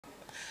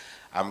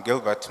I'm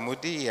Gilbert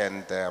Moody,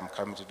 and I'm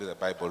coming to do the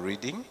Bible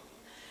reading.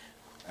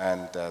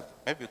 And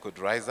maybe you could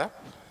rise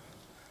up.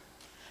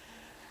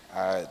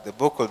 The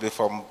book will be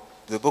from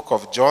the book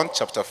of John,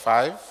 chapter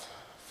 5,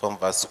 from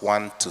verse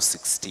 1 to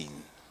 16.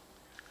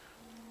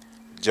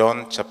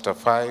 John, chapter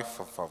 5,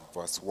 from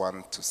verse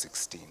 1 to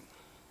 16.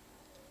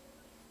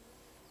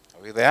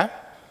 Are we there?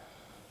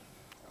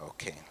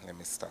 Okay, let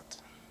me start.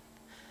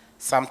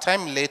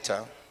 Sometime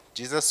later,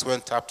 Jesus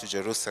went up to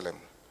Jerusalem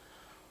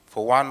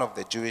for one of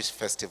the Jewish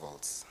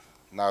festivals.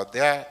 Now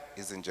there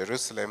is in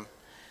Jerusalem,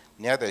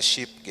 near the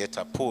sheep gate,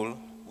 a pool,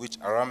 which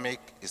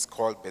Aramaic is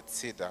called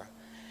Bethesda,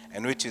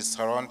 and which is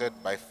surrounded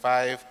by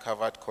 5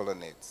 covered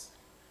colonnades.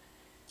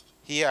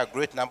 Here a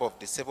great number of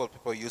disabled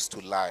people used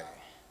to lie,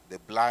 the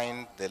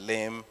blind, the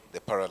lame,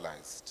 the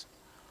paralyzed.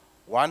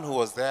 One who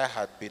was there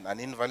had been an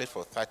invalid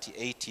for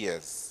 38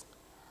 years.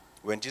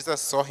 When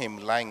Jesus saw him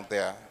lying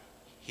there,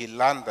 he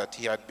learned that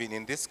he had been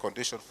in this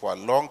condition for a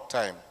long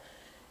time.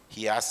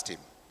 He asked him,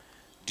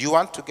 "Do you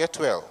want to get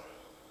well?"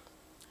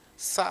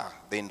 "Sir,"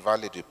 the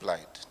invalid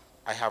replied,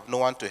 "I have no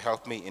one to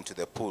help me into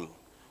the pool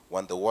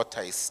when the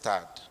water is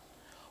stirred.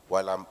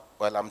 While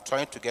I'm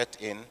trying to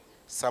get in,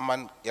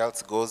 someone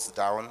else goes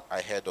down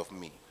ahead of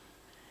me."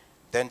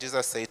 Then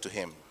Jesus said to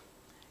him,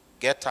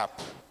 "Get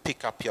up,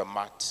 pick up your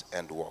mat,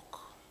 and walk."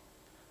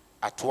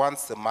 At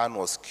once the man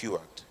was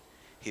cured.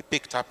 He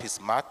picked up his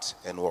mat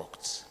and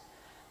walked.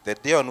 The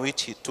day on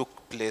which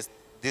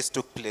this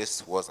took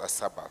place was a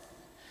Sabbath.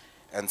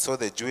 And so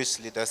the Jewish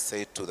leaders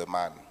said to the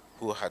man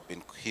who had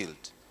been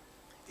healed,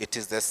 "It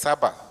is the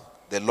Sabbath.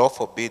 The law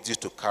forbids you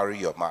to carry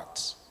your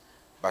mat."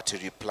 But he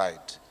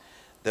replied,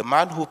 "The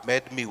man who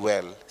made me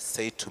well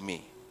said to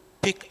me,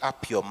 'Pick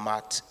up your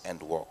mat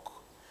and walk.'"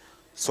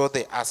 So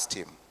they asked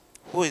him,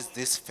 "Who is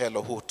this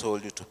fellow who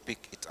told you to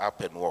pick it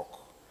up and walk?"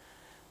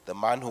 The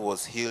man who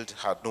was healed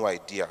had no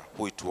idea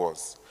who it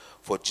was,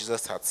 for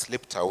Jesus had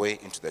slipped away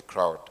into the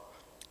crowd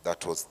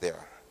that was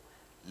there.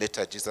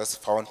 Later Jesus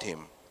found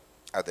him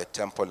at the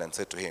temple and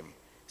said to him,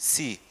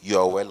 "See, you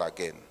are well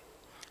again.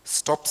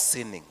 Stop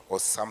sinning, or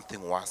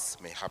something worse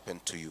may happen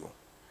to you."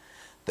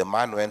 The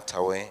man went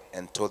away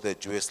and told the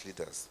Jewish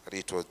leaders that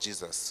it was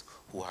Jesus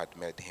who had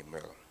made him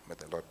well. May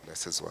the Lord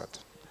bless his word.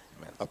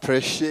 Amen.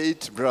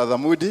 Appreciate Brother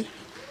Moody.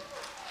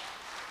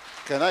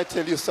 Can I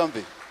tell you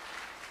something?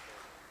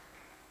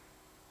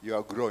 You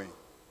are growing.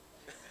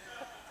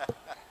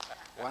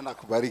 Bwana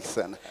kubariki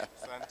sana.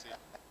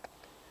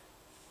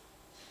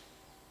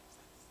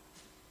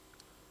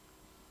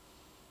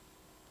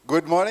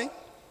 Good morning.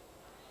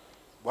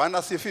 Bwana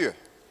asifiwe.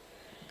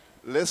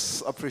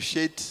 Let's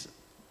appreciate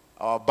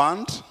our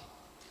band.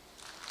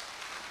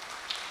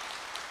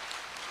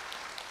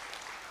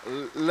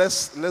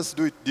 Let's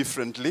do it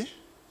differently.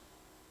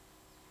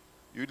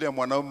 Yule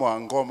mwanaume wa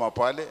ngoma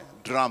pale,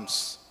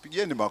 drums.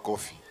 Pigeni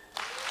makofi.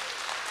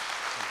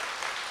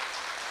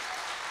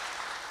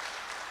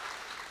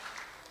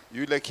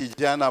 Yule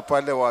kijana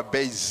pale wa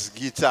bass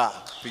guitar.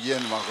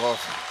 Pigeni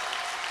makofi.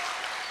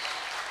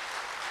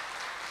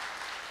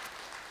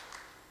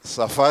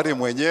 Safari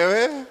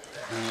mwenyewe.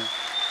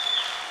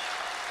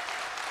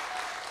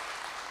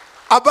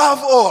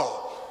 Above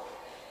all,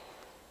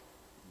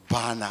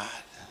 Bernard.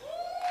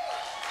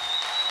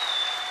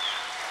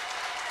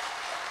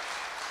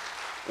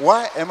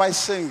 Why am I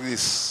saying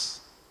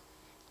this?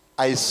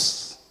 I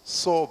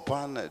saw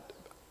Bernard.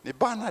 Ni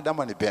Bernard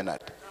ama ni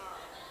Bernard?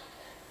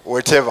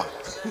 Whatever.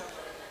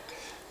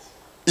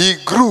 He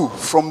grew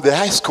from the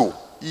high school.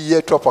 Hii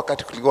yetu hapa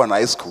wakati kulikuwa na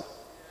high school.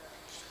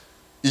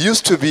 He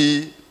used to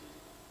be,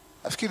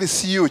 nafikiri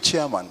CEO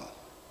chairman.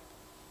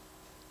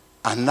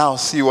 And now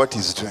see what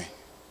he's doing.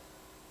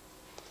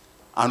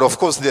 And of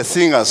course the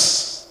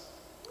singers.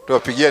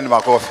 Tuwapigieni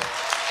makofi.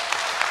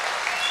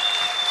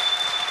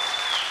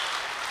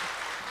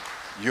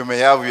 You may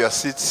have your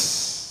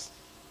seats.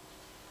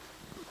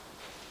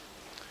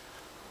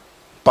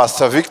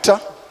 Pastor Victor.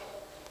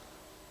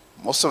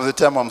 Most of the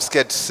time I'm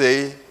scared to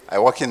say I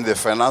work in the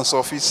finance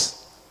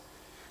office.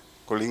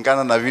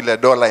 Kulingana na vile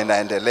dola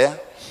inaendelea.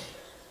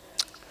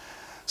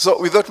 So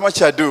without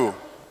much ado,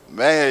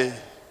 may I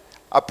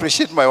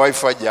appreciate my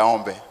wife aje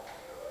aombe.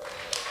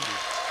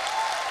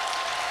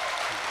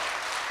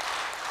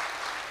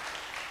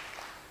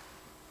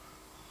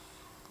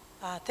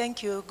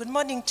 Thank you. Good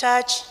morning,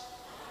 church.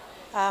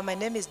 My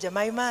name is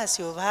Jemima, as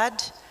you've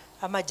heard.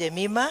 I'm a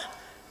Jemima,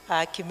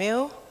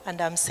 Kimeu,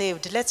 and I'm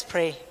saved. Let's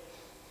pray.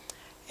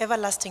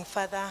 Everlasting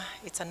Father,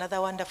 it's another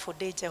wonderful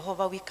day,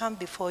 Jehovah. We come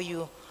before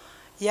you,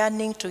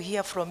 yearning to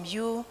hear from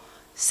you,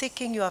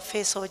 seeking your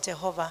face, oh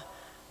Jehovah.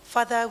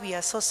 Father, we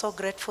are so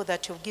grateful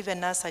that you've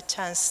given us a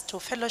chance to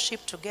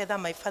fellowship together,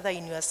 my Father,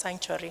 in your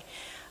sanctuary.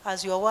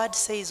 As your word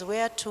says,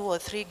 where 2 or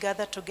 3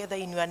 gather together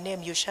in your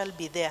name, you shall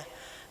be there.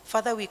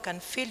 Father, we can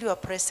feel your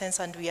presence,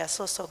 and we are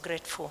so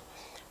grateful.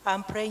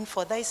 I'm praying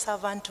for thy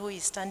servant who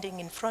is standing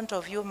in front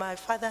of you, my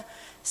Father.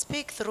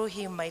 Speak through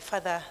him, my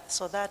Father,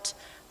 so that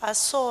our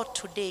soul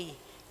today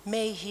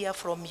may hear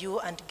from you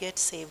and get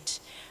saved.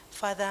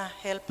 Father,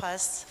 help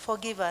us,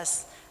 forgive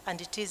us,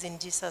 and it is in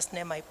Jesus'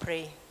 name I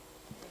pray.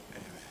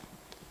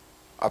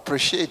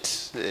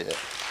 Appreciate.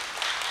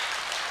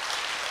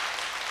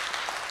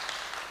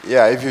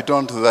 Yeah, if you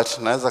don't do that,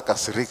 naweza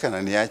kasirika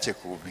na niache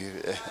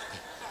kuhubiri.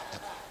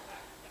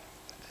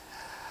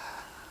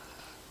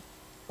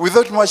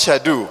 Without much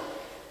ado,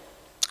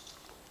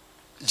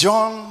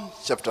 John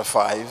chapter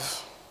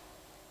 5.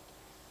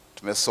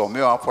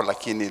 Tumesomewa hapo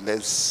lakini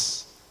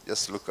let's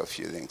just look a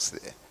few things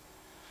there.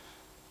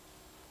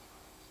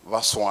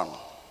 Verse 1.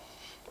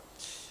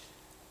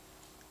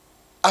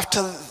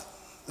 After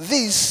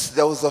this,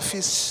 there was a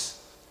feast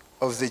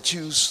of the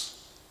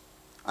Jews,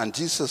 and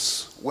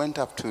Jesus went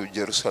up to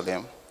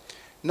Jerusalem.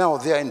 Now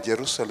there in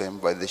Jerusalem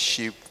by the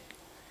sheep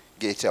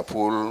gate a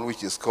pool,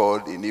 which is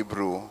called in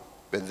Hebrew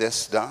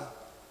Bethesda,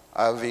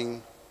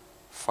 having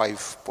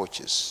 5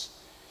 porches.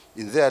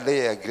 In there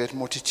lay a great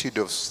multitude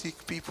of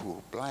sick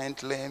people,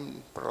 blind,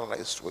 lame,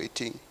 paralyzed,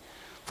 waiting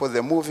for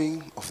the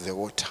moving of the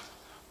water.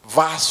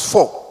 Verse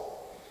 4.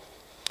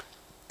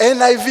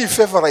 NIV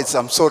favorites,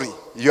 I'm sorry.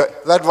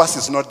 That verse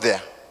is not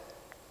there.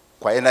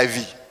 Kwa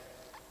NIV.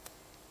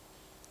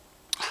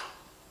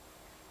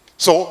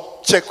 So,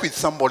 check with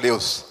somebody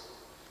else.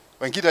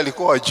 Wengine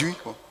alikuwa wajui.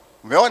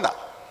 Umeona?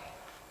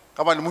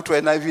 Kama ni mtu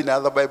wa NIV na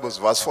other Bibles,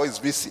 verse 4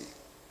 is missing.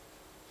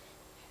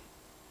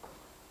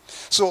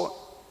 So,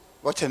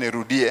 wacha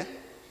nirudie.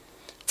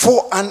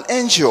 For an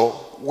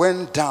angel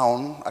went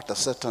down at a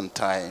certain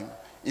time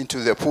into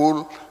the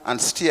pool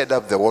and stirred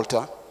up the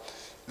water.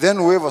 Then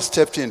whoever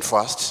stepped in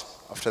first,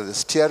 after the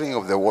stirring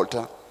of the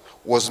water,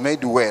 was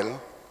made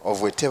well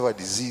of whatever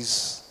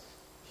disease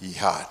he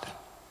had.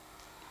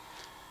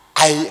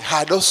 I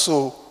had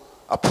also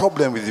a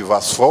problem with the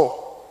verse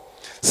 4.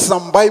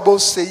 Some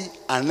Bibles say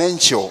an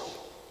angel.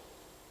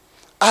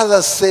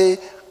 Others say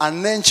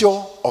an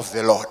angel of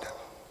the Lord.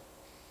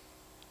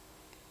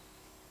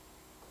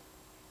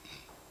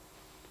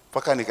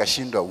 Paka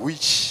nikashindwa,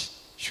 which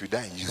should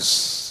I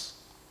use?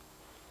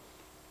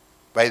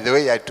 By the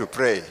way, I had to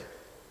pray.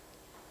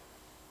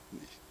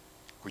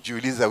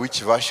 Kujiuliza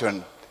which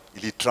version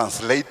will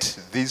translate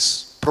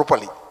this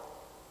properly.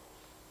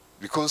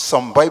 Because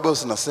some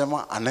Bibles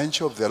nasema an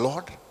angel of the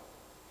Lord.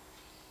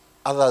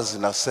 Others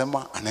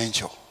nasema an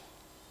angel.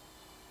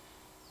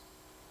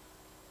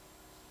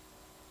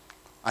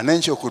 An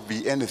angel could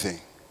be anything.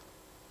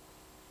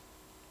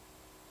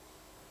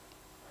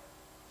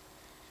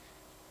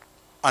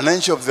 An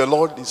angel of the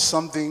Lord is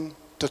something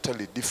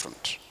totally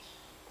different.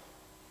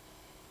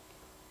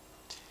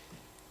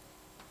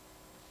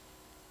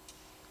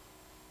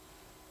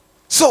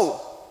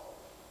 So,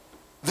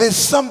 there's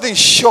something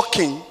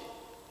shocking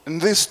in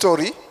this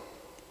story.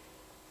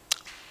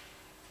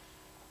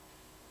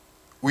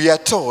 We are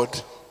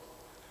told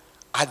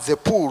at the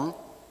pool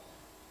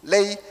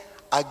lay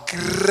a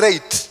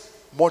great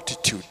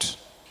multitude.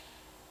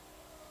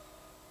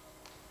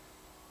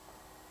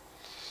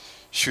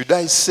 Should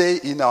I say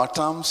in our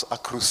terms a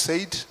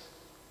crusade?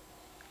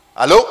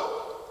 Hello?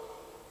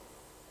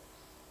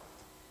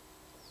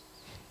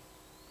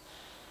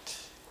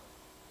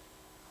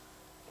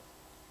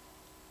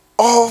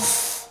 Of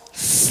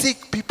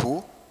sick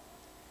people,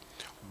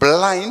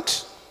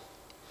 blind,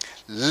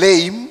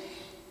 lame,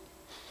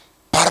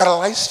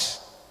 paralyzed,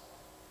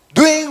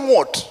 doing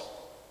what?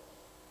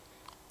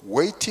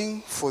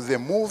 Waiting for the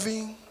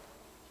moving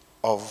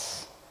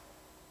of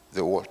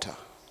the water.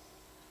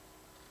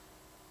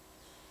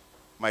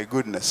 My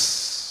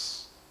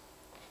goodness.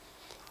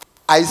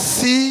 I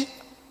see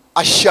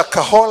a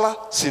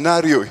Shakahola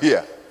scenario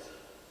here.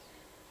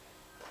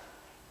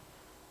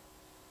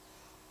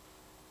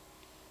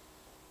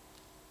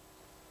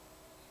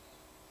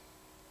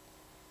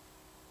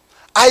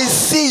 I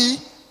see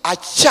a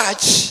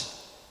church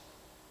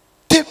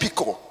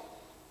typical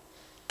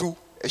to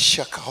a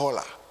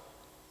Shakahola.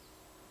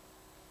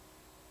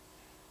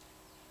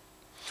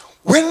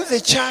 When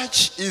the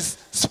church is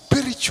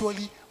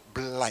spiritually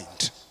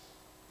blind,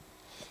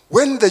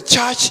 when the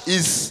church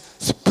is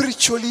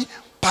spiritually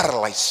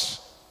paralyzed,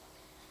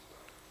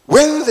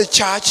 when the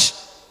church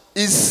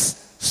is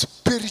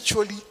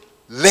spiritually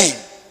lame,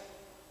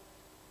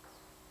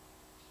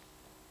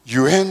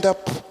 you end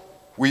up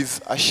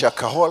with a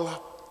Shakahola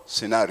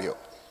scenario.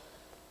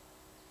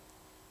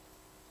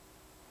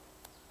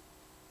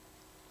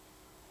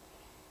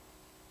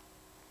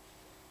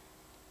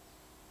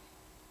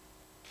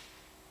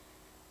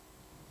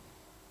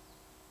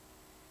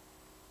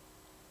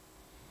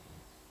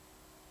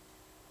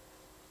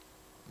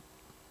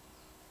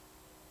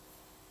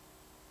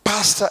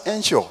 Pastor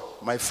Angel,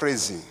 my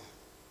phrasing.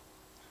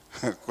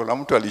 Kuna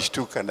mtu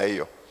alishtuka na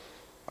hiyo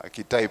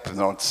akitype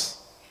notes.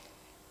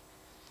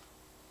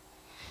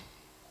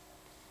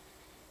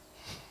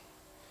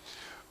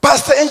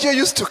 Pastor Angel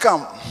used to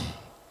come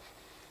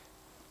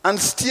and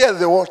stir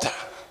the water.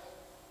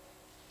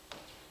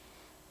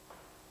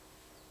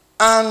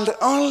 And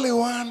only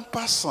one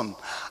person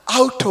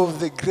out of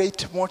the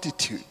great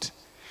multitude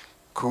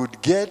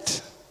could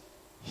get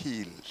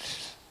healed.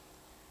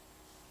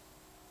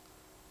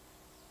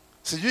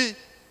 Sijui.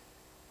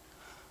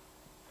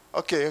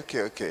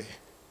 Okay.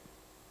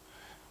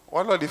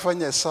 Wale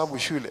walifanya hesabu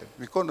shule,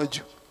 mikono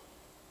juu.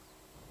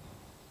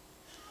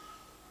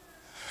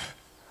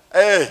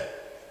 Hey,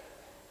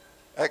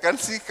 I can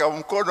see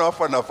kamkono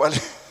hapa na pale.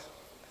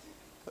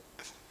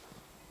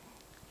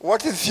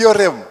 What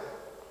theorem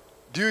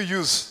do you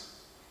use?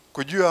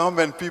 Could you how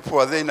many people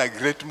are there in a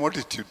great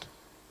multitude?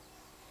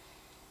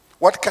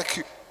 What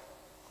calculus,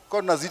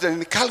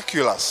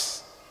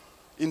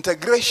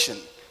 integration,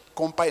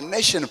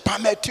 combination,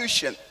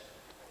 permutation.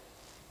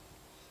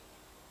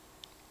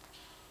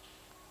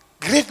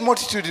 Great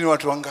multitude ni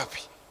watu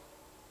wangapi?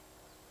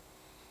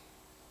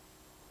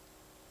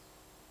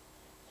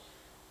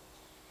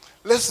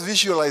 Let's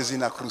visualize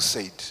in a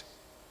crusade.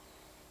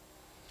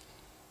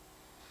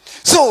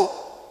 So,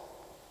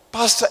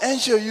 Pastor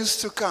Angel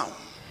used to come,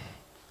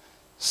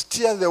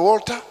 steer the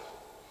water,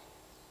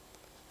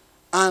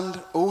 and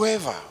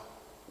whoever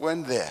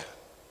went there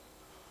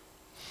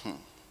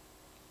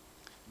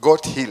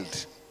got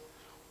healed.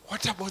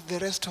 What about the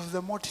rest of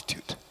the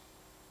multitude?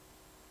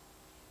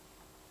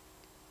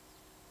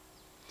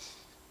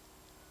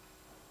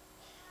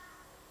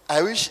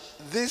 I wish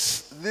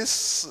this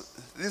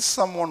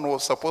someone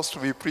was supposed to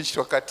be preached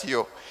wakati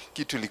hiyo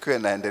kitu ilikuwa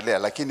inaendelea,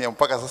 lakini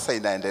mpaka sasa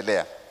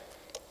inaendelea.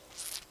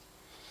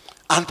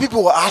 And people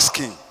were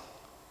asking,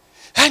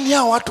 yani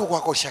hao watu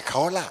wako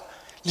Shakahola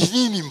ni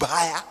nini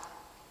mbaya?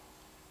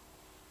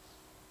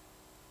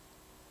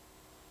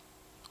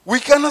 We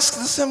can ask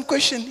the same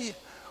question here.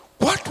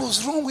 What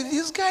was wrong with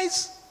these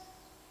guys?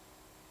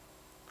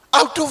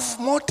 Out of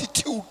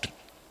multitude,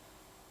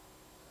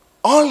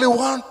 only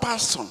one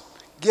person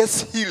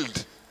gets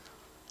healed.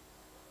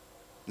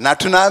 Na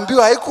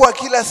tunaambiwa haikuwa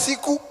kila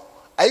siku,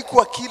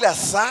 haikuwa kila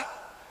saa.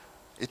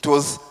 It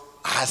was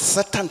a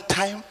certain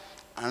time,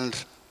 and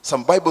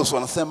some Bibles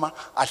wanasema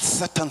at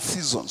certain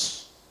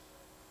seasons.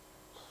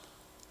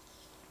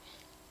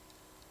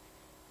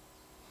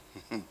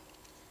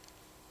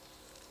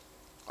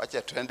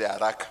 Wacha tuende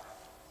haraka.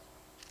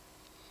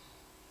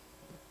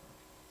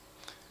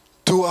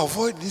 To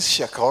avoid this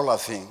Shakahola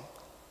thing,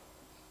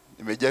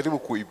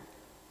 nimejaribu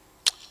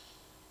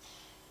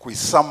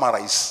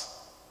summarize.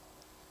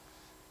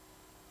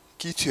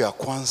 Kitu ya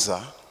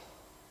kwanza,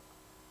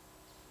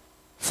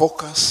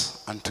 focus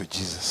unto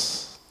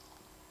Jesus.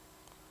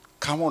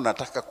 Kama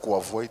unataka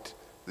avoid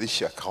this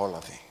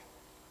Shakahola thing.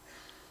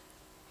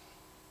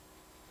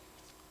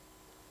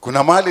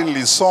 Kuna mahali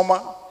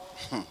nilisoma,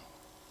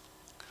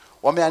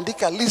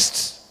 wameandika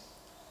list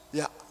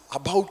ya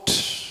about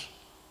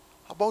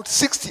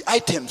 60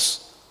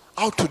 items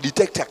how to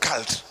detect a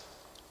cult.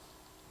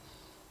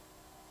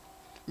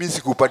 Mimi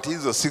sikupati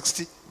hizo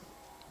 60.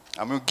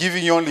 I'm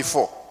giving you only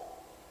 4.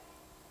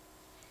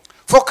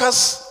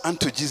 Focus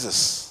unto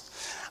Jesus.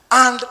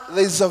 And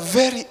there is a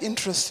very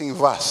interesting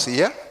verse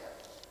here.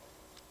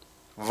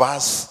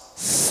 Verse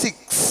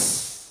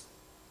 6.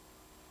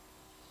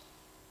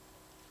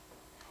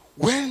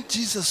 When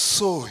Jesus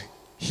saw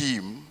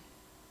him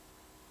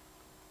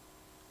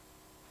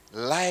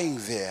lying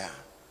there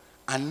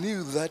and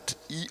knew that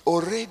he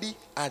already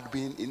had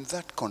been in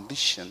that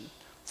condition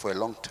for a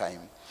long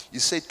time, he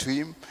said to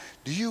him,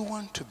 do you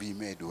want to be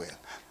made well?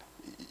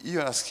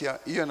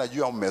 Hiyo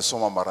najua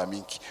mmesoma mara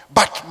mingi.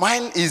 But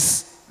mine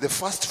is the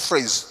first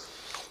phrase.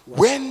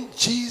 When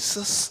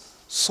Jesus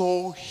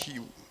saw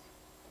him.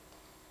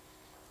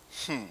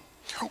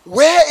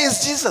 Where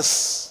is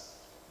Jesus?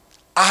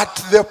 At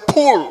the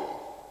pool.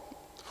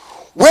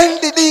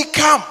 When did he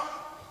come?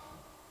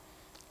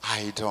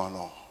 I don't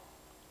know.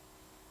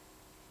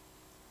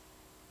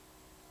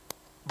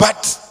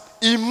 But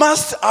he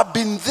must have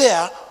been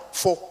there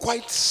for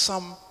quite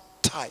some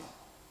time.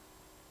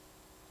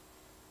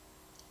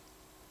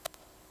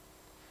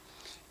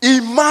 He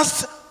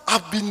must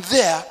have been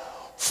there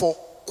for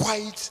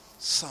quite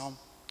some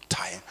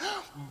time.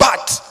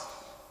 But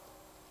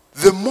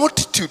the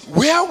multitude,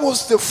 where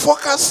was the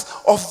focus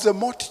of the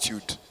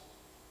multitude?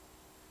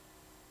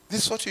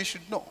 This is what you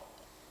should know.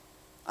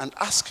 And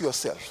ask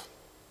yourself.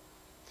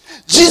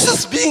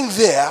 Jesus being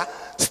there,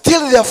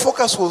 still their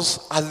focus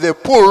was at the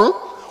pool,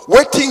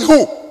 waiting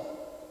who?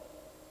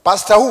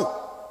 Pastor who?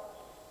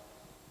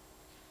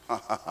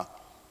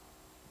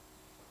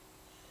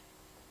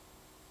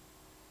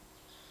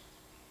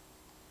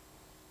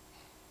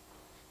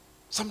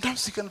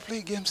 Sometimes you can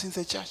play games in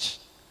the church.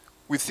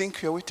 We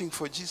think we are waiting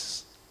for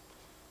Jesus.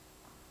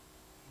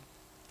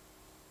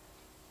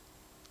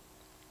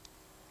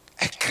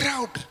 A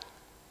crowd.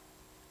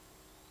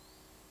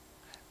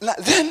 Now,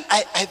 then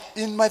I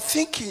in my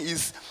thinking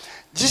is,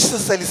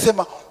 Jesus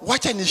alisema,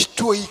 wacha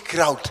nishtue hii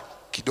crowd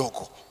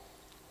kidogo.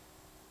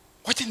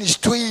 Wacha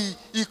nishtue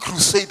hii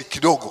crusade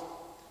kidogo.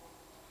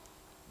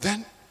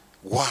 Then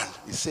one,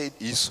 he said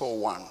he saw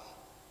one.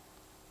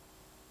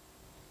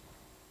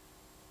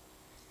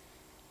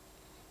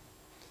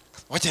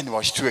 Wacha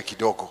niwashtue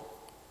kidogo.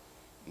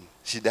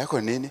 Shida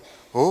yako nini?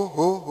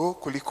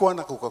 Kulikuwa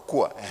na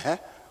kukakuwa.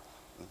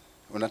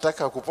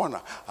 Unataka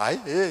kupona?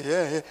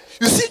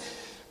 You see,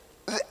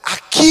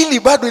 akili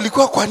bado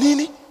ilikuwa kwa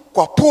nini?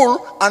 Kwa Paul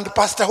and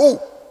Pastor who?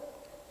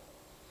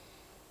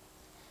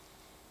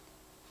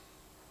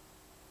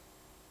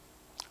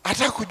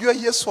 Hata kujua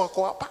Yesu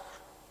wako hapa.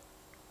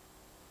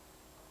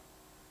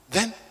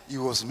 Then he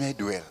was made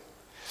well.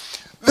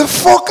 The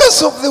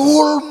focus of the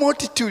whole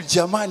multitude,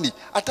 jamani,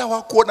 hata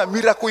hawakuona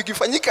miracle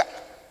ikifanyika.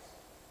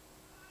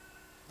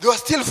 They were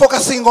still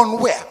focusing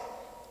on where?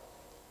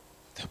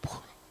 The pool.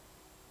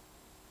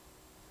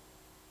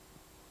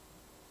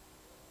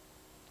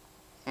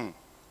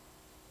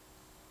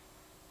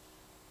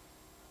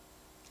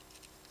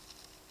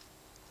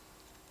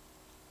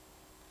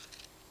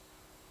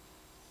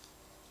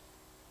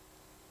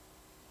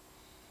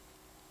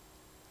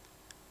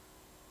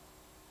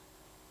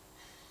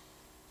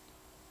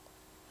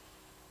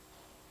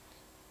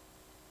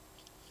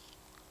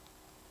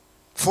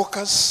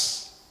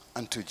 Focus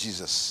unto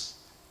Jesus.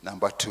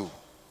 Number 2.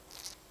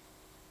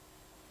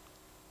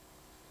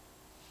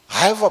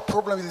 I have a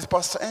problem with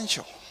Pastor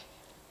Angel.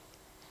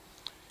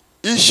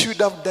 He should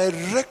have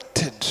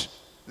directed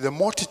the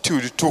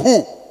multitude to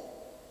who?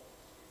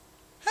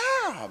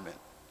 Amen.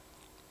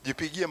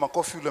 Jipigie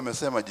makofi ule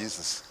amesema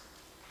Jesus.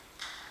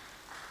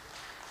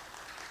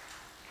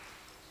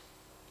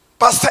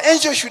 Pastor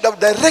Angel should have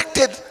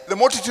directed the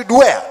multitude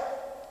where?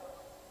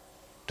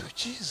 To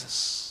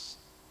Jesus.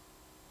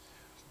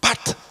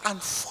 But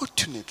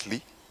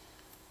unfortunately,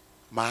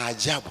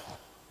 maajabu.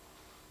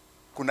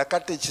 Kuna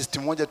catechist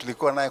moja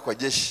tulikuwa naye kwa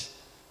jeshi.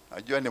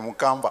 Najua ni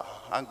Mkamba.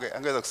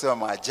 Angeweza kusema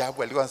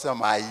maajabu, alikuwa anasema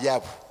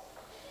maajabu.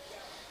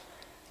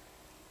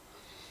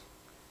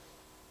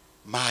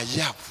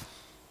 Maajabu.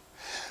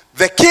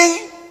 The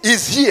king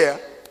is here,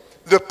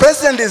 the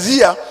president is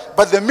here,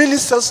 but the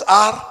ministers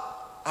are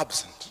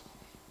absent.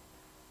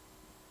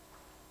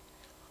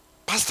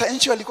 Pastor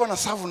Encho alikuwa na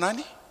serve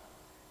nani?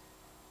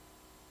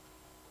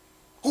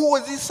 Who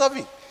was he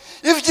serving?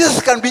 If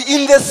Jesus can be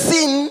in the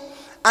scene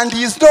and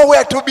he is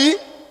nowhere to be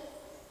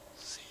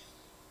seen,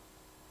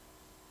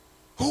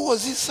 who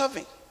was he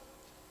serving?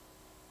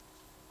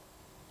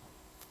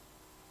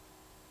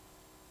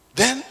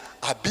 Then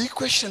a big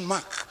question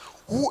mark.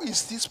 Who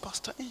is this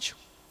Pastor Angel?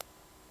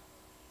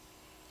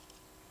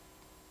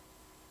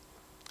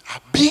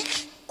 A big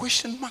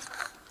question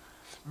mark.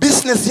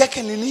 Business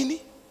yake ni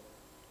nini?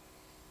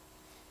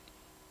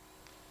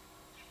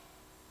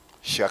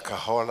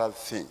 Shakahola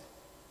thing.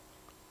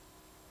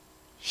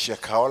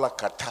 Shakahola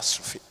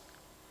catastrophe.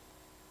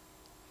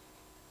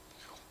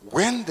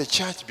 When the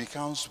church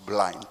becomes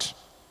blind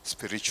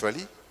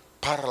spiritually,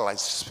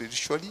 paralyzed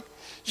spiritually,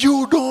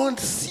 you don't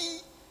see,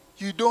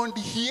 you don't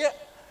hear,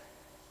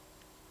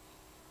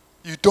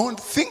 you don't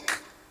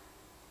think.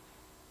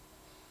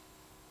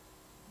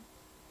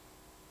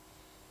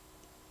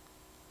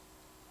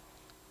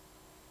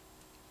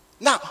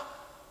 Now,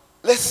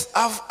 let's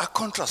have a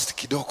contrast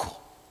kidogo.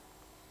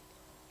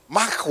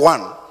 Mark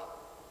 1,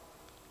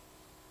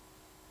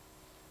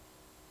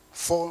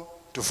 4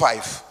 to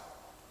 5.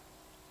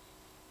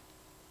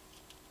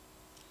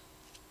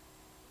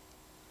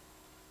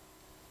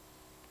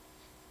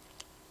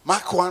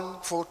 Mark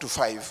 1, 4 to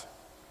 5.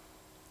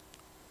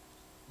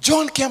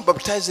 John came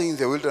baptizing in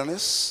the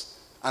wilderness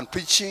and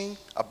preaching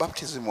a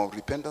baptism of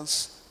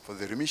repentance for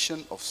the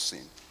remission of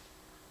sin.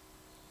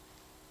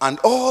 And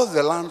all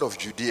the land of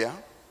Judea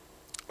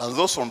and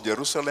those from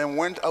Jerusalem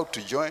went out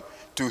to join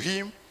to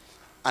him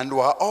and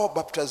were all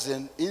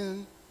baptized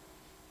in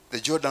the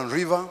Jordan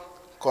River,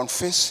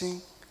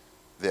 confessing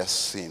their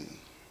sin.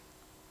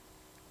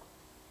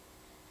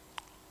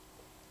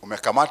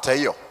 Umekamata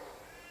hiyo?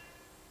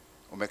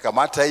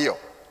 Umekamata hiyo?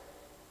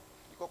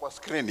 Iko kwa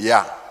screen,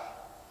 yeah.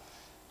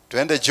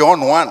 Tuende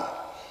John 1.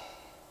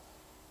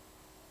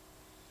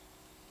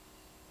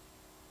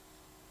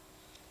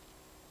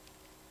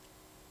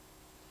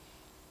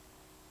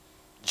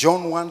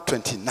 John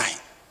 1:29.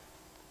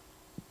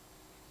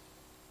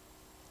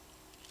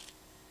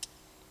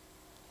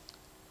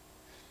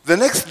 The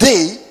next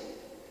day,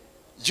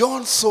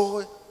 John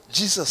saw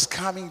Jesus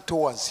coming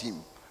towards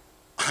him,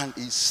 and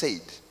he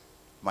said,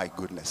 my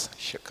goodness,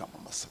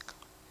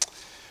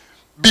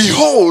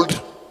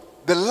 behold,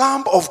 the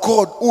Lamb of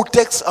God who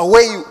takes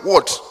away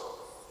what?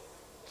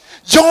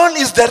 John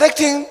is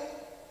directing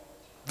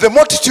the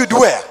multitude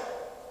where?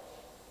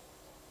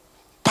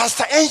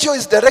 Pastor Angel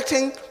is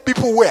directing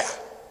people where?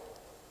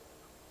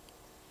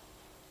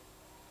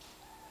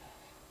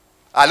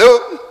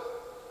 Hello?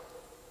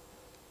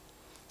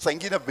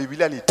 Sangina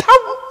Biblia ni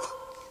tamu.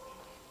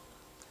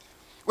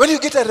 When you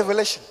get a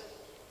revelation,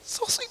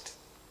 so sweet.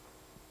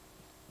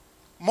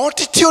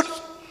 Multitude,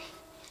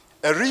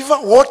 a river,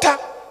 water,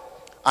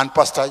 and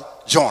Pastor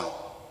John.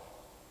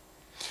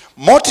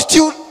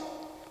 Multitude,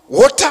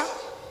 water,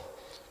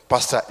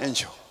 Pastor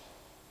Angel.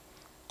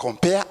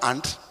 Compare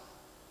and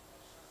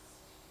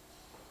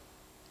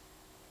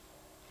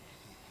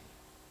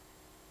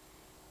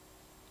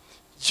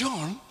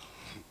John,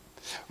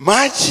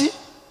 maji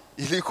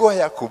ilikuwa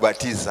ya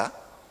kubatiza,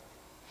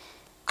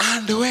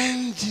 and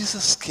when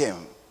Jesus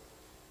came,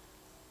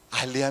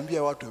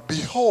 aliambia watu,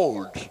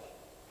 behold,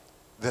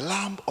 the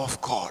Lamb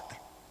of God.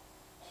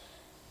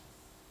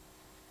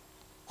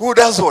 Who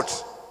does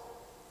what?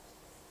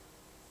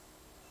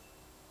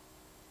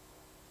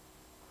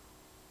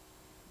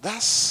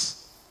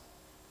 Thus,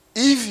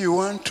 if you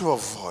want to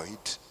avoid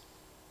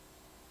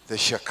the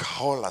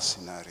Shakahola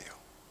scenario.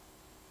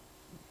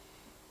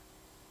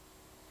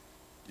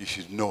 You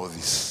should know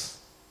this.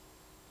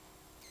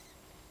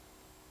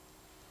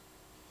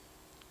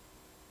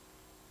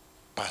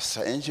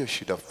 Pastor Angel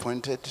should have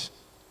pointed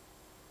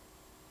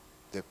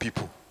the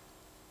people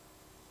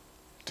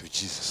to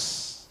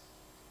Jesus.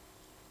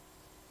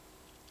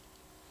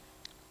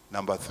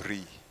 Number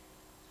 3,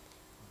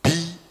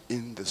 be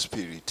in the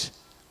Spirit.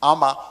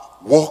 Ama,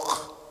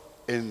 walk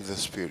in the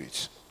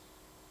Spirit.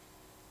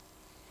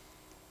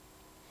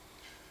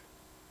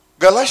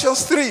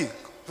 Galatians 3,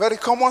 very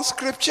common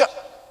scripture.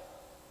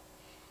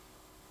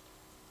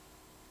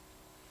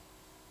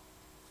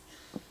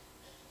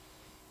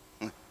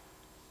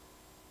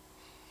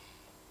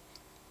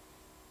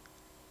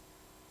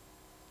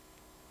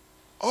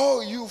 Oh,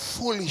 you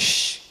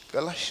foolish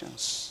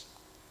Galatians,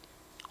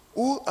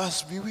 who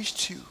has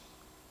bewitched you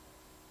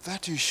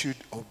that you should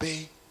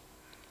obey?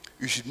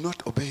 You should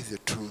not obey the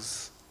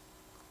truth,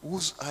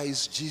 whose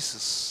eyes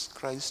Jesus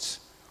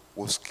Christ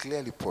was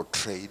clearly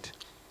portrayed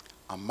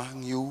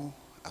among you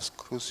as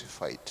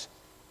crucified.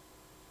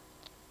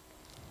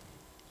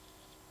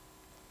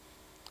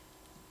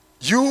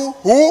 You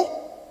who?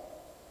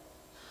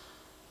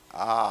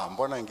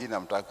 Mbona wengine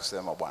hamtaki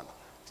kusema bwana?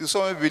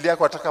 Tusome Biblia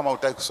yako hata kama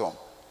hutaki kusoma.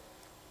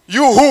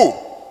 You who?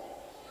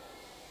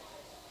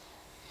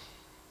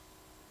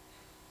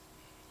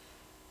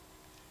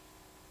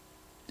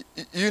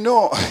 You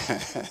know,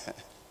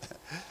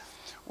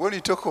 when you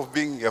talk of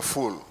being a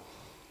fool,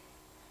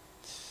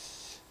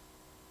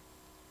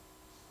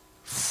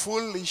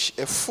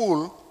 a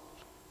fool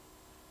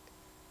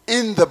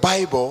in the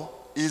Bible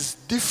is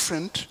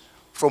different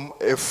from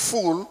a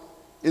fool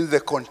in the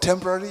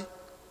contemporary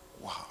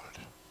world.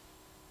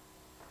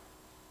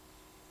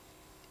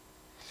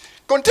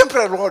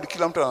 Contemporary world,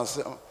 kila mtu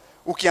anasema,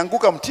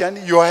 ukianguka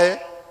mtihani, you are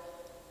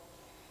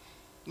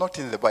not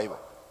in the Bible.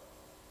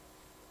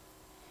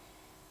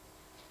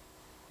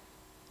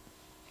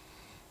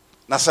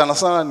 Na sana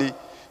sana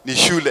ni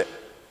shule.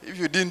 If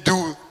you didn't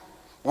do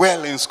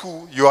well in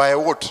school, you are a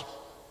what?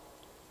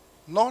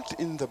 Not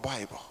in the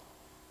Bible.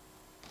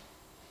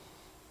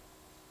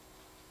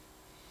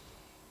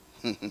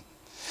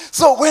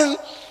 So when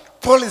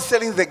Paul is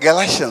telling the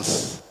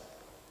Galatians,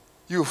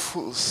 you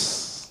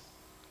fools,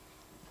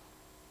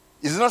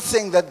 he's not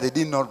saying that they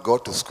did not go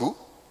to school.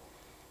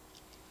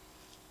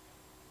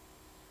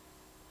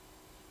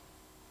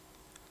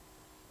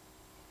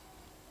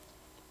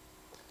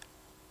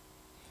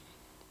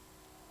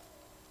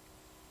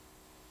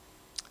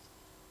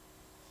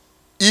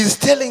 He's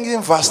telling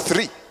them, verse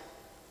 3.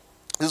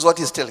 This is what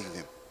he's telling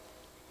them.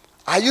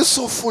 Are you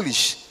so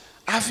foolish?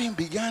 Having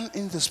begun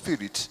in the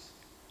Spirit,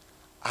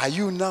 are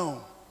you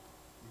now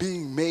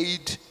being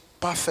made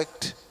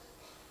perfect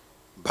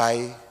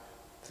by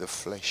the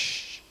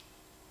flesh?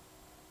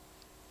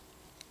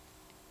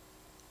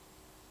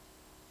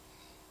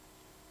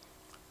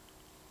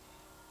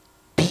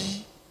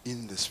 Be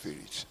in the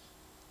Spirit.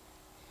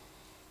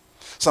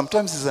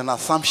 Sometimes it's an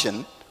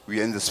assumption we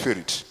are in the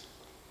Spirit.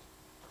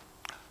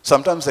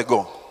 Sometimes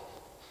ago,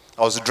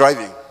 I was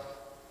driving.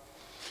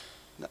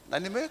 Na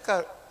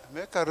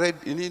nimeweka read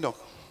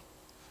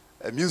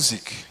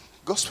music,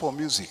 gospel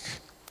music,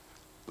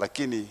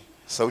 lakini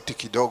sauti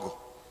kidogo.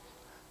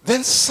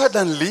 Then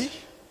suddenly,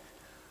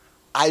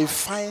 I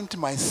find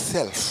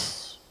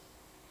myself,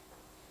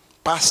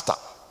 pastor,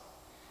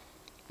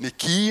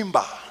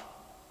 nikiimba,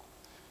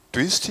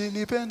 twisti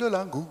ni pendo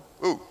langu,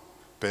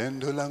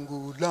 pendo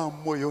langu la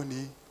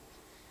moyoni,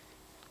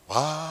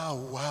 wow,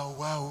 wow,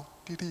 wow.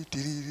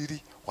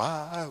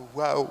 Wow,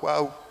 wow,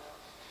 wow.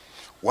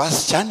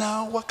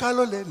 Wasichana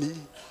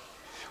wakaloleni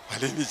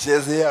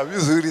walinichezea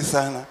vizuri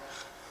sana.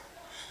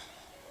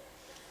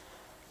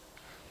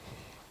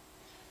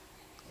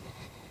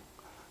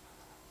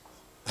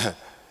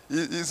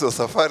 Hizo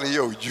safari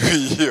hiyo ujui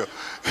hiyo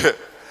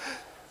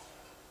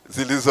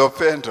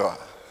zilizopendwa.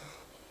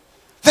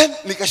 Then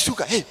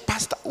nikashtuka, hey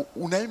pastor,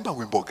 unaimba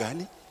wimbo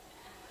gani?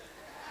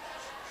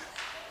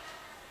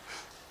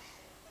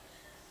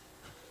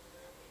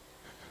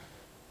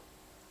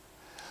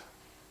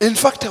 In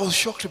fact, I was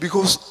shocked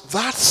because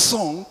that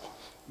song,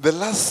 the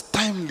last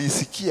time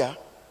lisikia,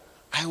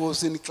 I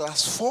was in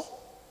class 4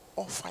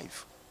 or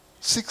 5,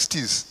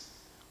 60s.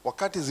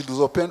 Wakati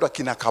zilizopendwa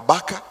kina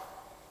Kabaka,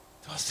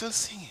 they were still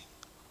singing.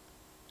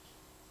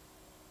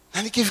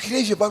 Na nikifikiria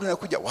hivyo bado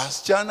nakuja,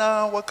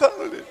 wasichana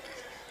wakalole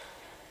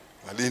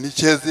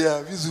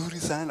walinichezea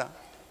vizuri sana.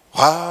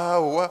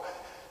 Wow, wow.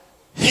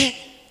 Hey.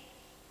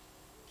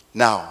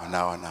 Now.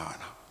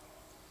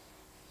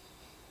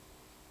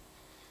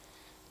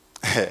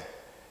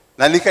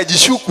 Na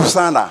nikajishuku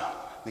sana,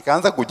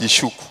 nikaanza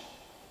kujishuku.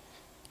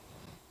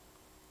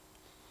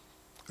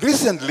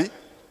 Recently,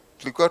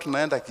 tulikuwa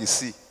tunaenda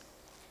Kisii.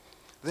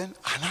 Then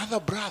another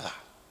brother,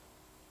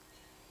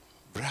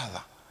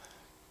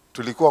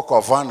 tulikuwa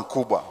kwa van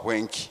kubwa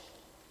wengi.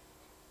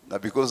 Na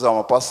because I'm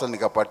a pastor,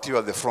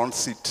 nikapatiwa the front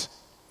seat.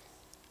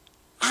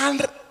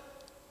 And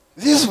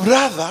this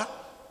brother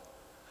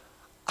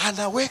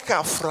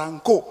anaweka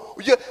franco.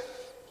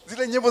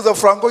 Zile nyimbo za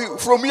Franco,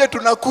 from here to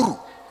Nakuru.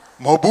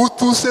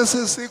 Mobutu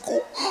Sese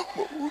Seko.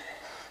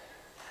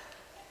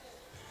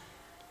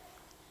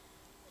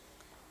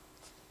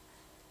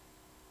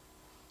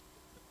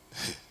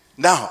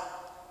 Now,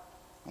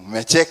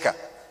 umecheka.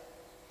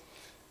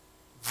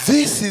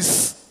 This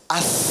is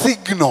a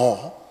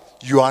signal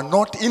you are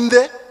not in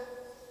the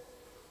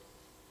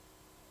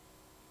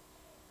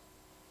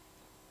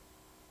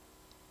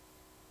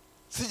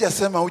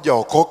sijasema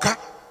hujaokoka,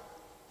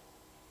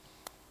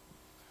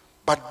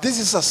 but this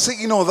is a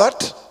signal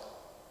that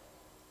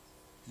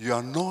you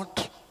are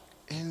not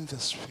in the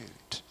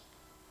Spirit.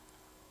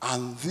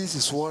 And this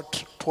is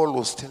what Paul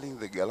was telling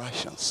the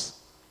Galatians.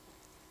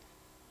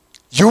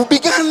 You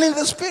began in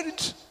the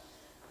Spirit.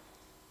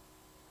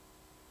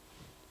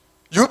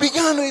 You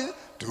began with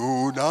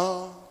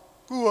tuna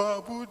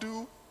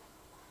kuabudu.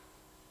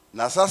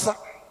 Na sasa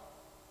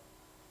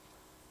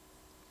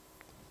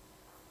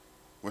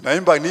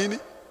unaimba nini?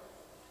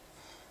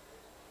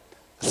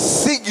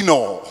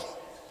 Signal.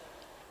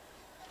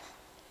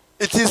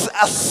 It is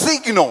a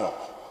signal.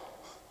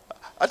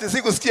 Ati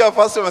sikusikia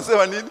pastor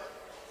amesema nini?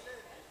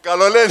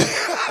 Kaloleni.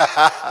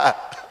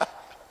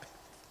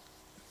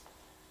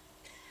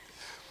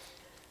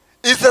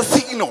 It's a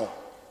signal.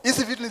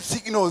 Hizi vitu ni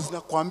signals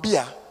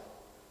zinakwambia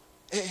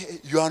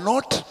you are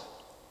not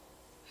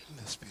in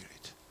the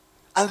Spirit.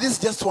 And this is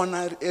just one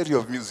area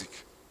of music.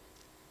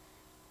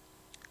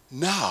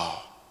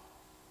 Now,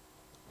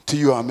 to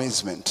your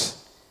amazement,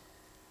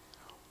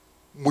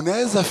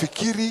 munaweza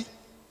fikiri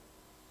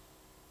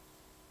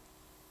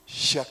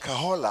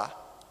Shakahola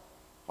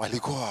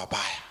walikuwa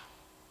wabaya.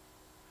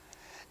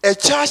 A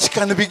church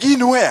can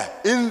begin where?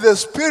 In the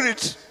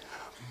Spirit,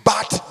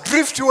 but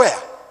drift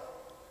where?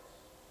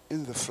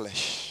 In the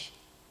flesh.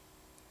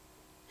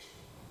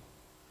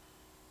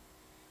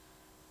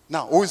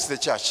 Now, who is the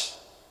church?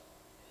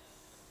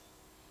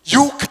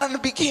 You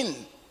can begin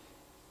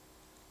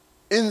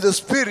in the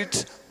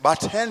Spirit,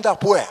 but end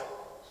up where?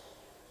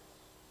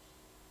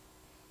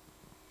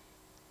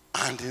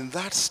 And in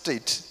that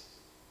state,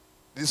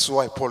 this is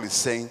why Paul is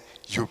saying,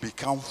 you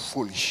become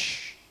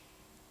foolish.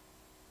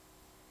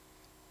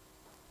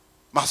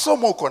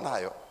 Masomo uko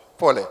nayo,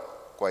 pole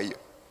kwa hiyo.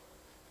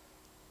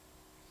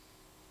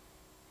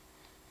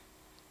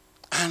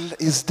 And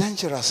it's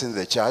dangerous in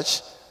the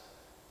church.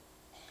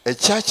 A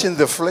church in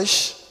the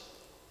flesh,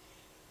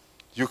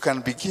 you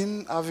can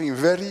begin having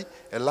very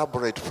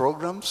elaborate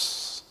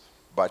programs,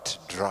 but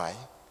dry,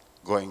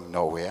 going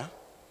nowhere,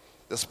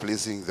 just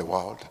pleasing the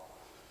world.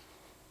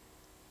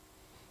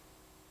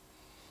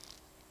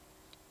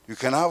 You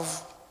can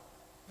have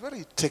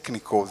very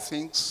technical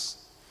things,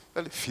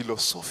 very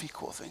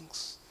philosophical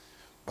things,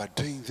 but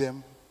doing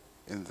them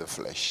in the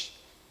flesh.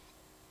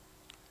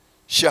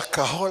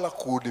 Shakahola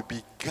could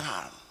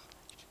began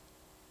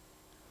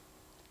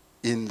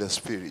in the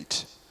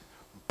Spirit,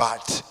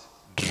 but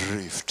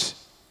drift.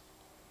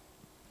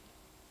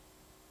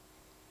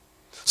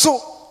 So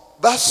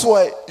that's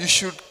why you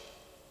should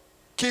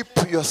keep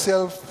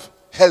yourself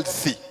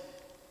healthy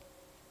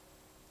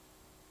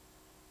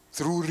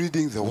through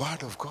reading the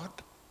Word of God.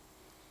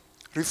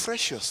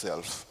 Refresh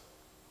yourself.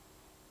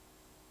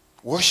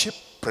 Worship,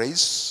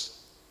 praise,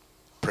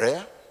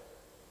 prayer,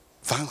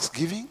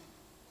 thanksgiving.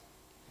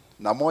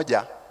 Na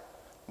moja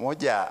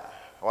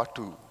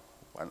watu,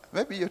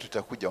 maybe hiyo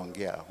tutakuja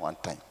ongea one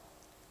time.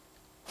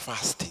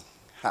 Fasting.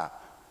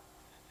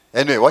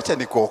 Anyway, wacha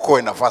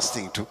nikuokoe na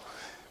fasting too.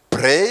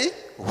 Pray,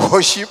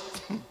 worship,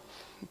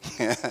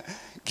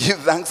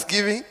 give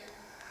thanksgiving.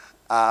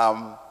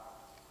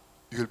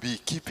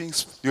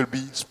 You'll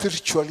be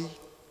spiritually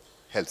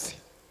healthy.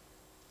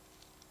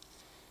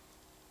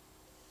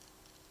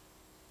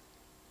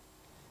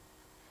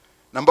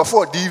 Number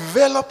 4,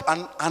 develop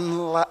an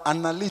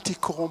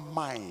analytical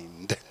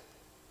mind.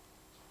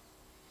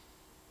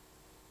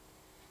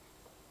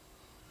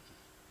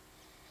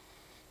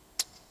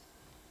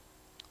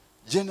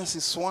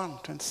 Genesis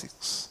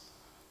 1:26.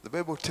 The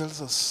Bible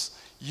tells us,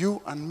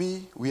 you and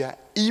me, we are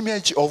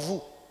image of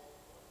who?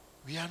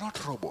 We are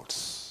not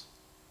robots.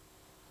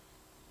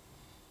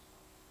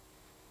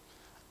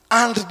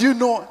 And do you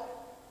know,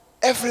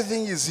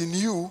 everything is in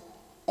you,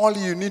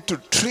 only you need to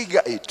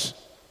trigger it.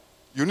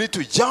 You need to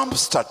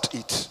jumpstart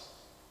it.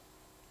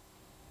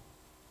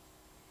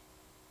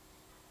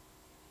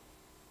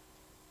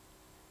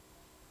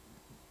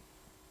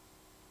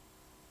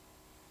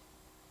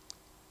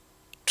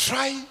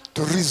 Try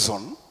to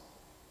reason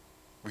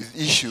with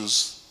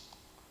issues.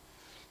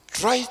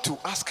 Try to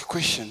ask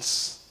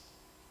questions.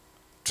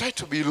 Try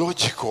to be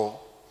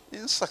logical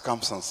in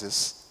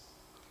circumstances.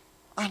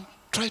 And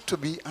try to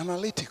be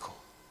analytical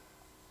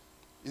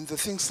in the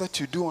things that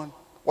you do and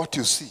what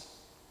you see.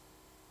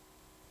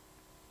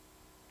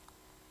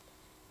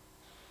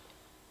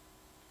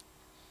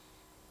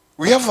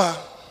 We have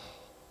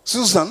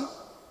Susan,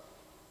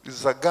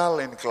 is a girl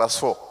in class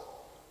 4.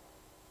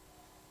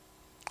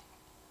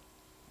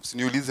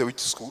 Usiniulize which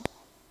school.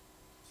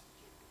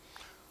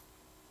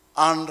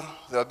 And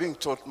they are being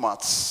taught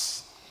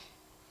maths.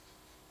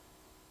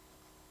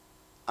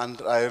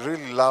 And I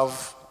really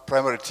love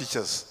primary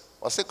teachers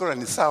Wa secondary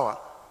ni sawa,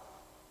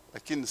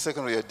 lakini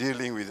secondary you're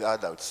dealing with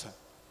adults.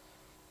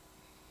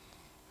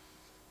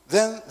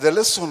 Then the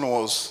lesson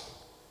was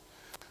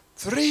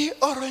 3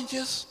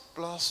 oranges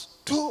plus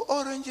 2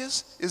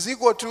 oranges is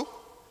equal to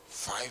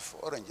 5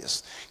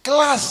 oranges.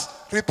 Class,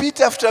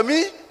 repeat after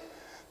me.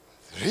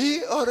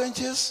 3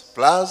 oranges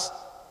plus,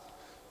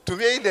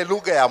 tumia ile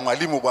lugha ya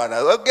mwalimu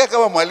bwana. Ongea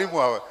kama mwalimu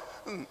hawa.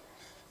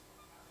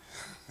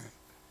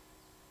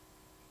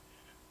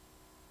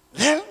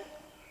 Then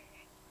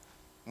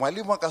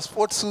mwalimu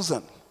akasport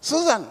Susan.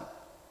 Susan,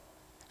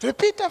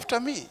 repeat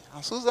after me.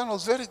 And Susan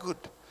was very good.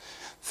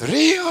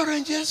 3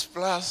 oranges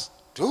plus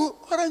 2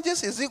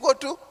 oranges is equal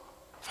to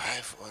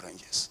 5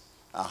 oranges.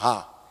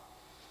 Aha.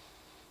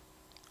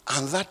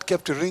 And that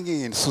kept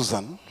ringing in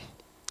Susan.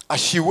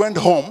 As she went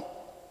home,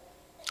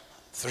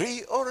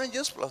 3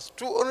 oranges plus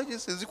 2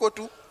 oranges is equal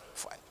to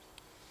 5.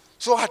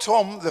 So at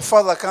home, the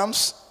father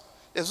comes.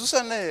 Hey,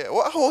 Susan,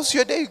 how was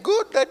your day?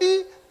 Good,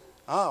 Daddy.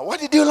 What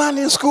did you learn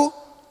in school?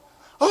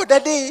 Oh,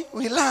 Daddy,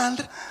 we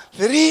learned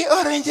 3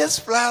 oranges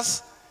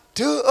plus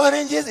 2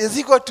 oranges is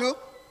equal to.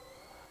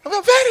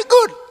 Very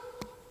good.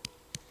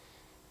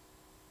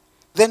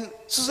 Then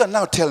Susan,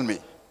 now tell me,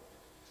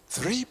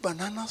 3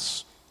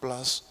 bananas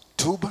plus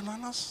 2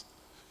 bananas?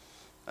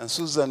 And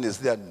Susan is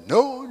there.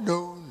 No,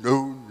 no,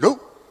 no, no.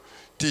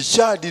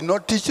 Teacher did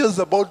not teach us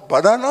about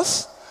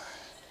bananas.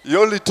 He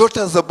only taught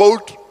us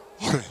about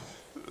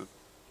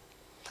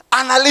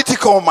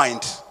analytical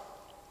mind.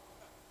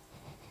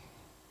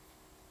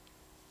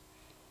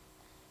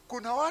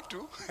 Kuna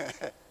watu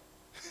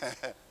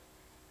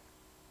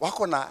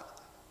wako na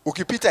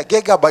ukipita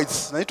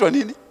gigabytes naitwa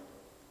nini?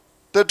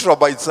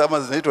 Tetrabytes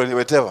ama zinaitwa ni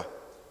whatever.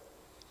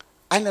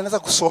 Aina anaweza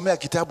kusomea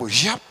kitabu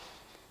yap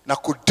na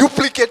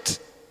kuduplicate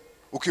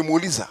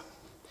ukimuuliza.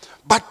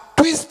 But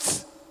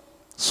twist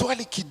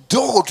swali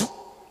kidogo tu.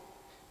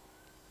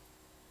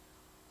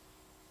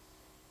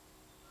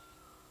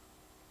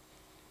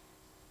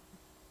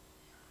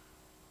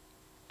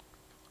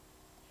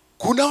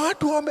 Kuna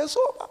watu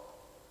wamesoma.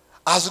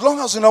 As long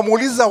as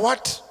unamuuliza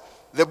what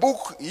the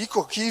book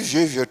iko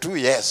hivyo hivyo tu,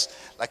 yes,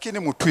 lakini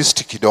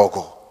mtwist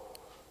kidogo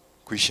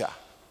kuisha.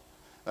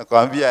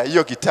 Nakwambia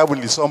hiyo kitabu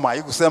nilisoma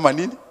haikusema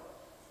nini?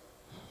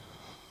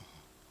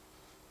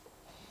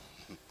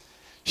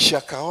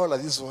 Shakahola,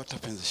 this is what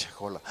happens in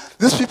Shakahola.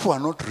 These people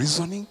are not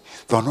reasoning,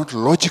 they are not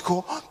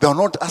logical, they are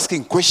not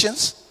asking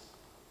questions.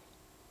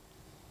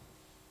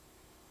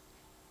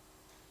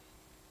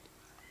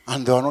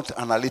 And they are not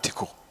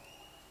analytical.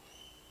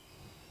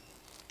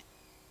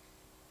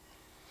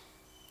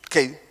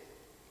 Okay,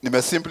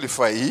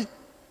 nimesimplify hii.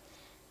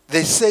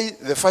 They say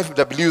the 5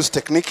 W's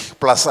technique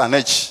plus an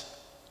H.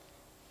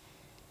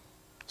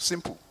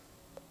 Simple.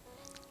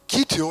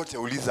 Kitu yote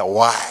uliza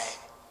why.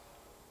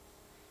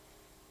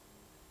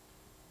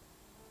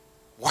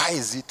 Why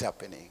is it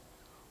happening?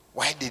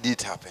 Why did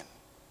it happen?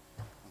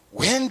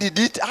 When did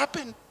it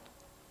happen?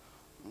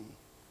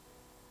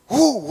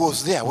 Who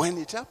was there when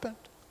it happened?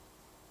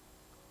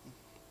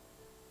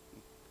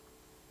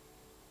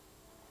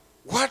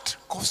 What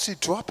caused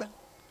it to happen?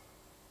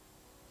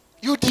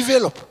 You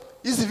develop.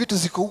 Hizi vitu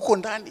ziko huko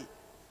ndani.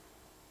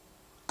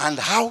 And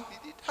how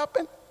did it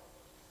happen?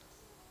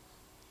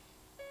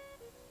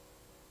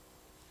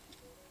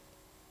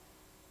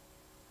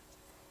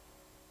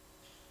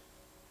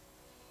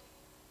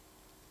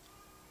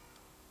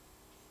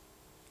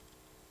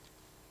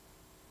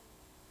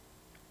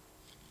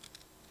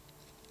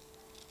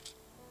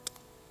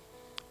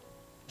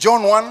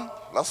 John 1,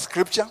 last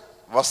scripture,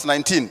 verse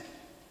 19.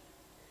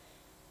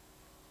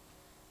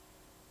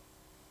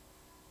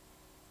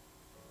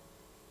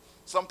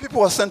 Some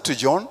people were sent to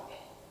John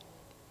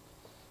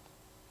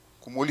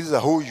kumuuliza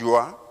who you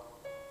are.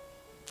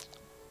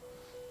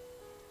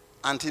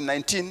 Until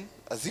 19,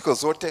 aziko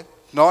zote,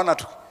 naona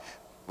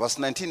verse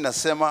 19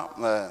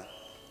 nasema,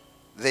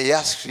 they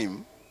asked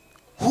him,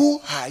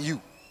 who are you?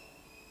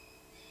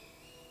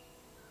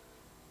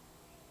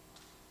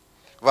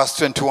 Verse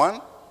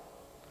 21,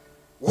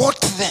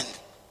 what then?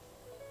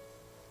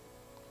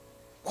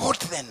 What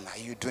then are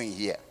you doing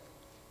here?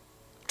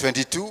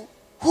 22,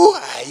 who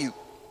are you?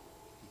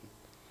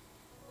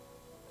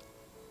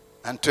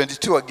 And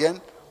 22 again,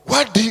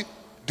 what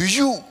do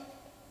you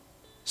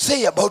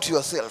say about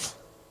yourself?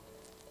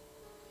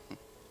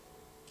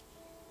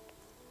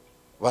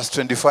 Verse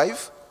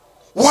 25,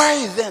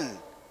 why then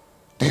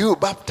do you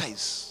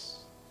baptize?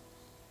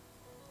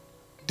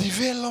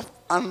 Develop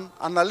an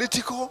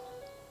analytical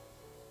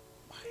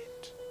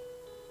mind.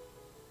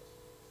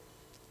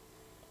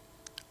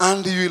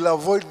 And you will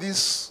avoid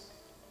this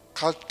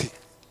cultic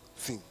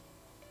thing.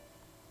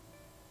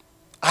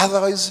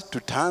 Otherwise,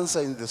 to answer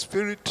in the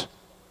spirit,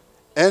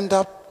 end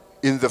up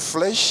in the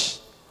flesh,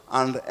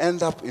 and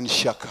end up in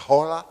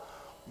Shakahola,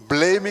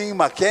 blaming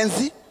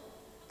Mackenzie.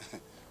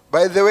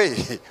 By the way,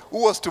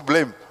 who was to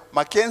blame?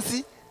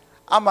 Mackenzie,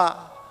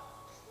 ama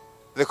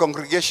the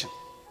congregation?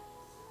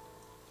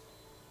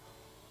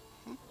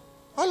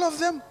 All of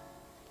them.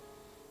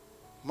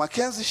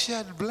 Mackenzie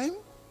shared blame.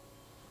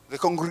 The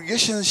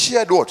congregation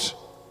shared what?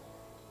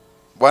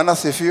 Bwana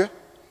sifiwe.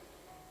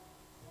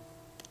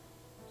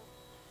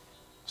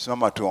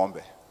 Simama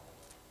tuombe.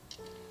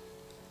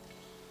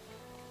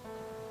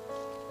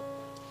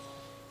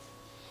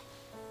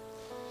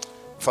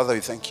 Father, we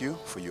thank you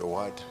for your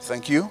word.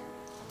 Thank you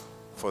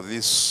for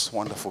this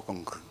wonderful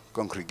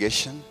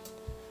congregation.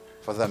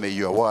 Father, may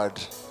your word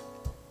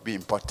be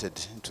imparted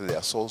into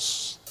their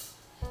souls,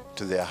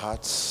 to their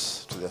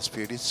hearts, to their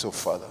spirits. So,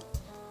 Father,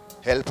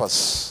 help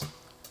us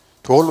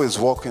to always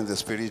walk in the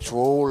Spirit, to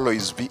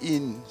always be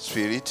in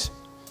Spirit,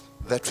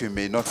 that we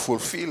may not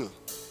fulfill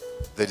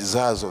the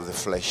desires of the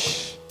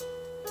flesh.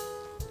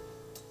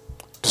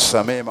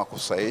 Tusamehe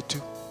makosa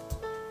yetu,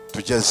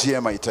 tujazie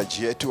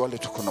mahitaji yetu wale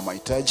tuko na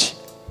mahitaji.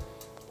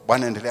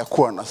 Bwana, endelea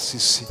kuwa na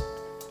sisi,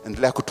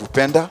 endelea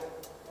kutupenda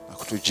na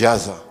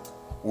kutujaza.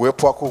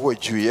 Uwepo wako uwe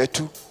juu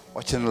yetu,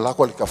 wacha neno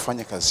lako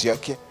likafanye kazi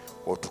yake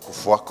kwa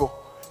utukufu wako.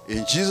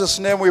 In Jesus'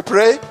 name we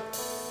pray.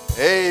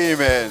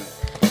 Amen.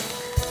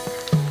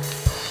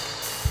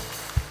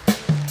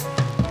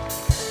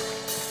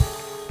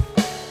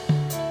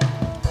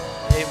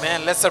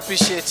 Amen. Let's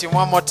appreciate him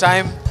one more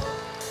time.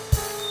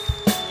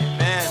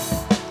 Amen.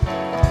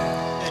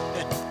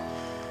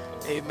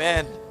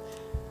 Amen.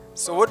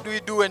 So what do we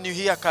do when you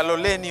hear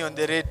Kaloleni on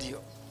the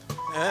radio?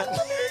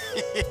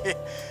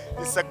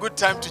 It's a good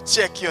time to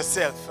check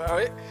yourself. All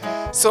right?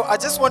 So I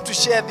just want to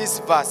share this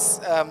verse,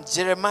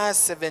 Jeremiah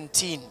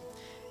 17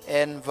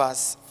 and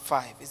verse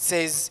 5. It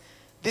says,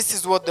 this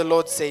is what the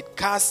Lord said,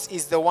 cursed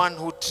is the one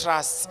who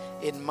trusts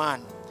in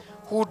man,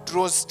 who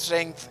draws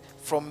strength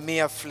from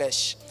mere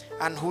flesh,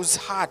 and whose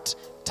heart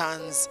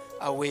turns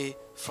away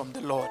from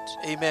the Lord.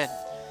 Amen.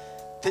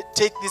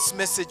 Take this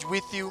message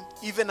with you,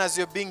 even as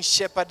you're being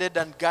shepherded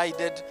and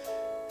guided.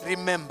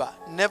 Remember,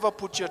 never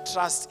put your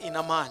trust in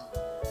a man,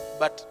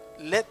 but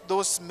let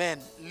those men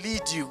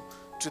lead you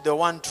to the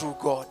one true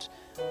God,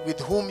 with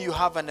whom you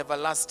have an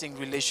everlasting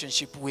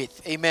relationship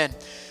with. Amen.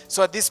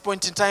 So at this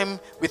point in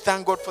time, we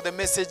thank God for the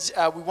message.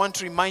 We want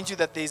to remind you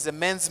that there is a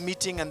men's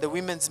meeting and the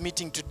women's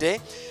meeting today.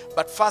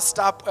 But first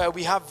up,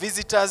 we have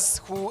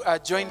visitors who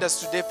joined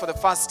us today for the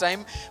first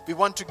time. We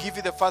want to give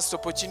you the first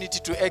opportunity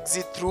to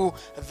exit through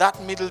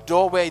that middle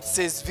door where it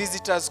says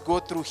visitors go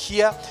through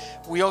here.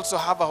 We also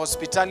have a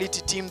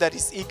hospitality team that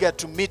is eager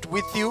to meet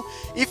with you.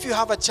 If you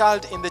have a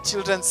child in the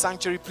children's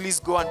sanctuary,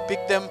 please go and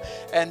pick them,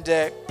 and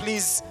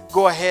please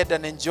go ahead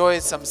and enjoy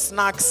some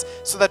snacks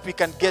so that we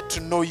can get to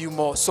know you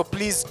more. So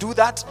please do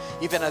that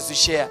even as we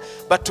share.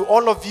 But to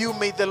all of you,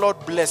 may the Lord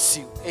bless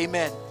you.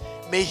 Amen.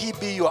 May he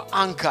be your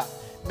anchor.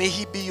 May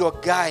he be your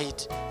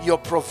guide, your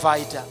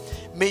provider.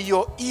 May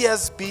your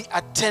ears be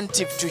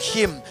attentive to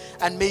him,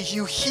 and may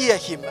you hear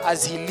him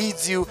as he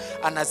leads you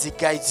and as he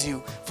guides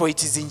you. For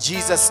it is in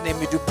Jesus' name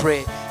we do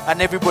pray.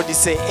 And everybody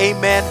say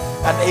amen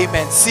and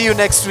amen. See you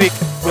next week.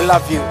 We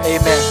love you.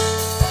 Amen.